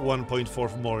produce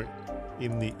 1.4 more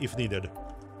if needed.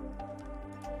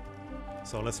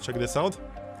 So let's check this out.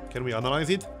 Can we analyze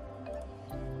it?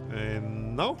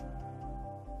 And no?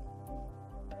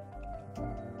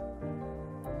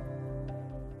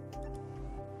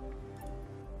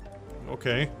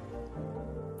 Okay.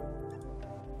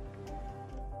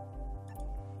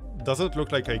 Does it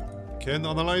look like I can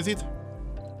analyze it?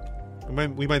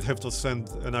 We might have to send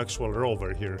an actual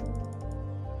rover here.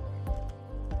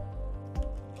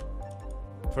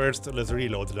 First, let's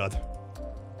reload that.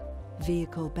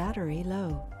 Vehicle battery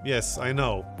low. Yes, I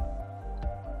know.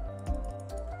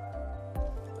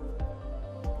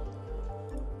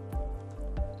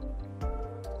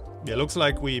 Yeah, looks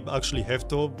like we actually have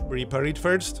to repair it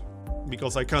first,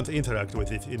 because I can't interact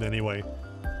with it in any way.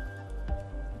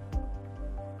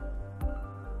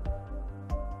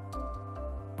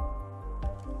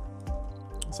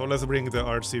 So let's bring the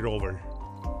RC rover.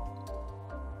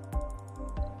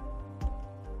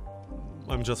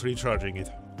 I'm just recharging it.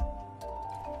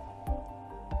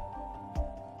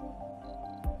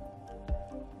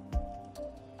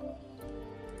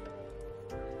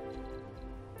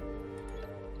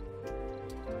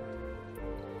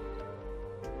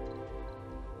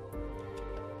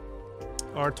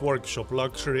 Art workshop,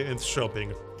 luxury and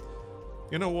shopping.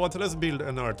 You know what, let's build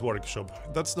an art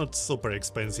workshop. That's not super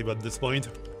expensive at this point.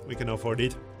 We can afford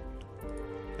it.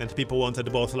 And people wanted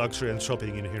both luxury and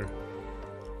shopping in here.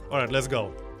 Alright, let's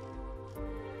go.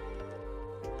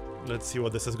 Let's see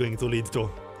what this is going to lead to.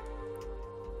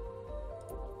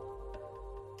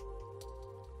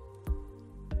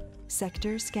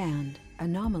 Sector scanned.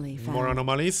 Anomaly found. More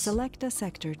anomalies. Select a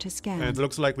sector to scan. And it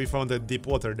looks like we found a deep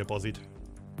water deposit.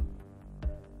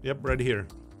 Yep, right here.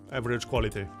 Average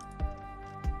quality.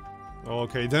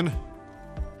 Okay then.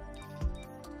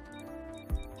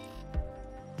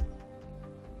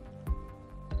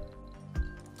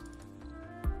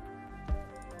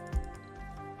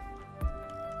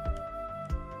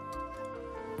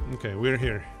 Okay, we're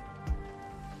here.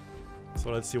 So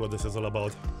let's see what this is all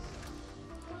about.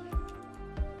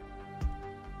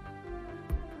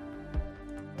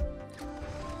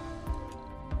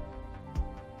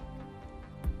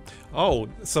 Oh,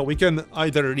 so we can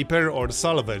either repair or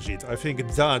salvage it. I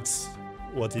think that's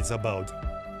what it's about.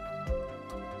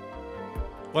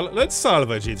 Well, let's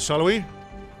salvage it, shall we?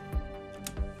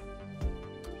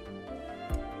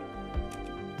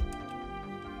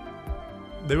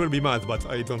 They will be mad, but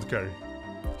I don't care.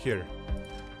 Here.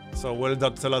 So will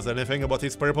that tell us anything about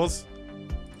its purpose?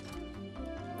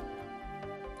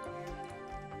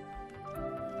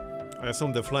 I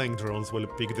assume the flying drones will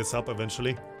pick this up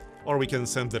eventually. Or we can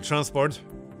send the transport.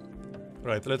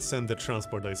 Right, let's send the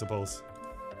transport, I suppose.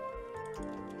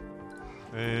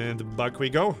 And back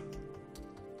we go.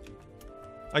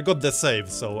 I got the save,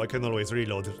 so I can always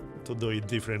reload to do it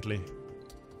differently.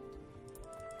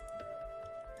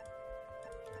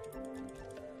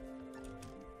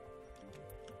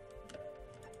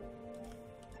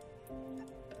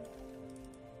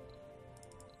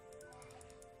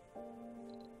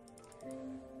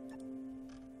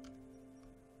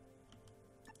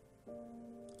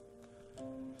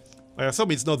 I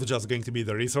assume it's not just going to be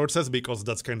the resources, because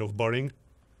that's kind of boring.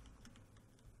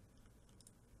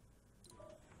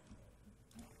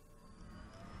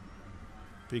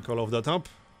 Pick all of that up.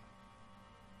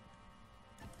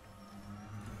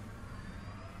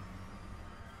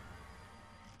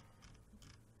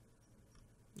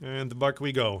 And back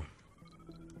we go.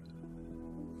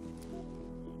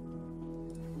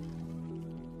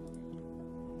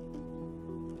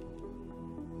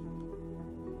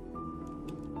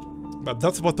 But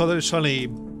that's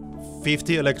potentially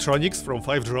 50 electronics from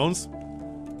 5 drones.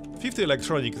 50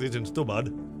 electronics isn't too bad.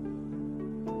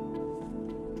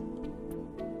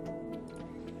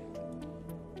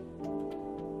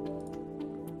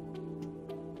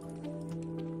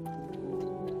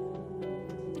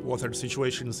 Water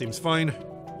situation seems fine.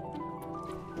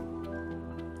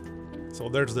 So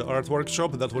there's the art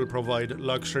workshop that will provide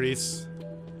luxuries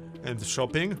and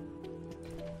shopping.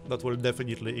 That will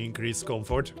definitely increase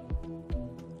comfort.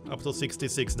 Up to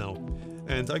 66 now.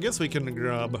 And I guess we can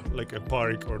grab like a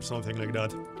park or something like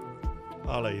that.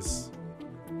 Alleys.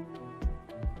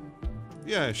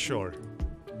 Yeah, sure.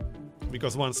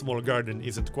 Because one small garden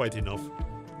isn't quite enough,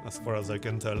 as far as I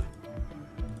can tell.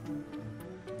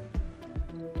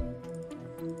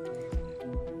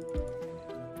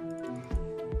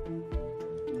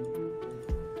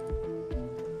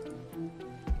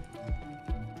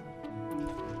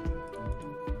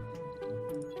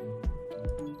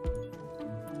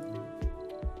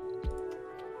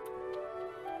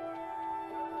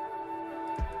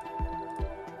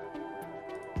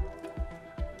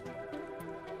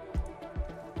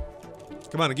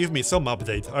 Come on, give me some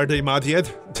update. Are they mad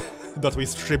yet? That we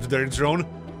stripped their drone?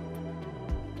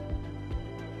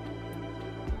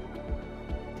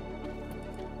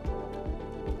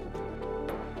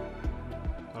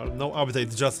 No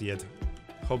update just yet.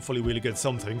 Hopefully we'll get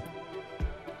something.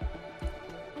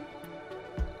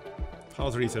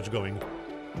 How's research going?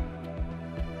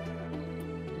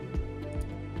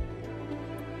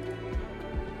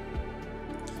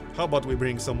 How about we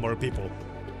bring some more people?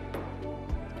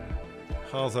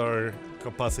 How's our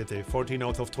capacity? 14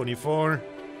 out of 24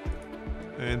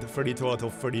 and 32 out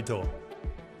of 32.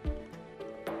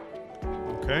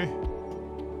 Okay.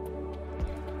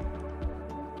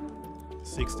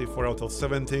 64 out of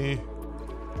 70.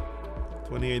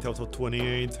 28 out of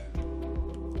 28.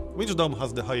 Which dome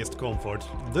has the highest comfort?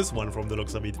 This one from the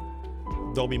looks of it.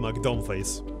 Domey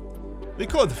McDomeface. We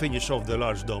could finish off the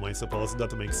large dome, I suppose.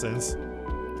 That makes sense.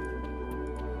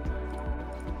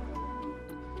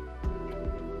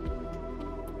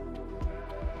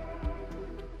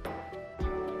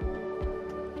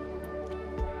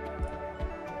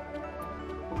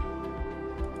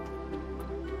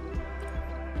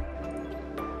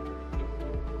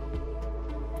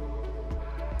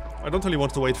 I don't really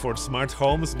want to wait for smart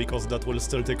homes, because that will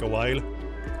still take a while.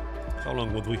 How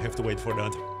long would we have to wait for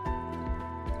that?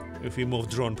 If we move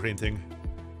drone printing.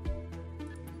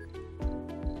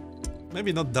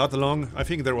 Maybe not that long. I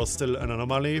think there was still an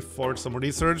anomaly for some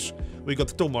research. We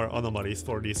got 2 more anomalies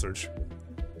for research.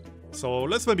 So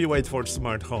let's maybe wait for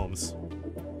smart homes.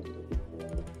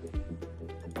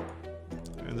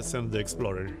 And send the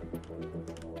Explorer.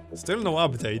 Still no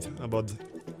update about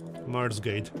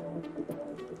MARSGATE.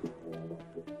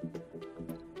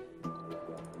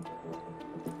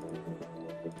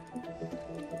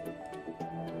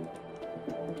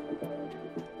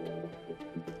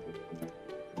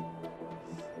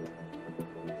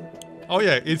 Oh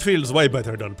yeah, it feels way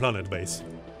better than Planet Base.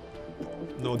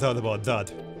 No doubt about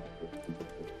that.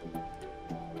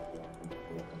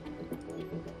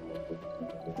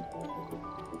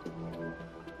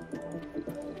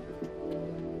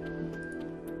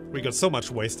 We got so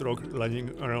much waste rock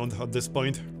lying around at this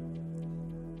point.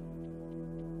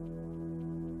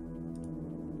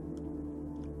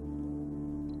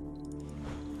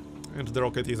 And the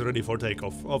rocket is ready for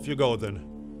takeoff. Off you go then.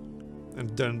 And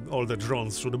then all the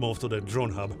drones should move to the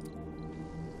drone hub.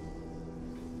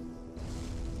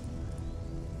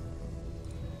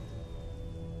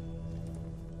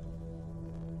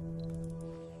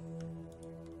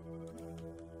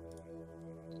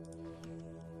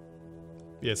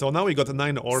 Yeah, so now we got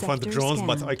 9 orphaned Sector drones, scan.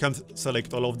 but I can't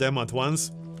select all of them at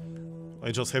once.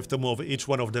 I just have to move each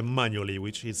one of them manually,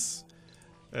 which is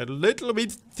a little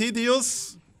bit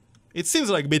tedious. It seems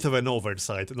like a bit of an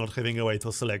oversight, not having a way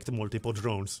to select multiple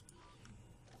drones.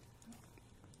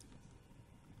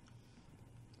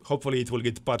 Hopefully it will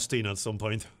get patched in at some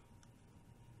point.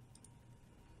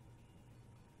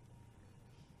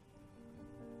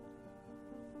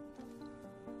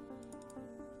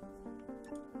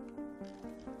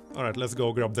 Alright, let's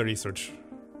go grab the research.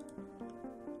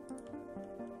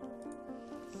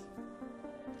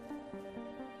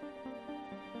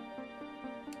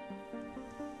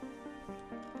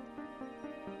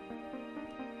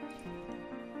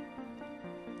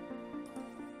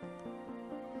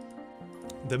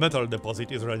 The metal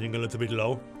deposit is running a little bit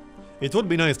low. It would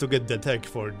be nice to get the tech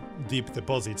for deep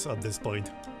deposits at this point.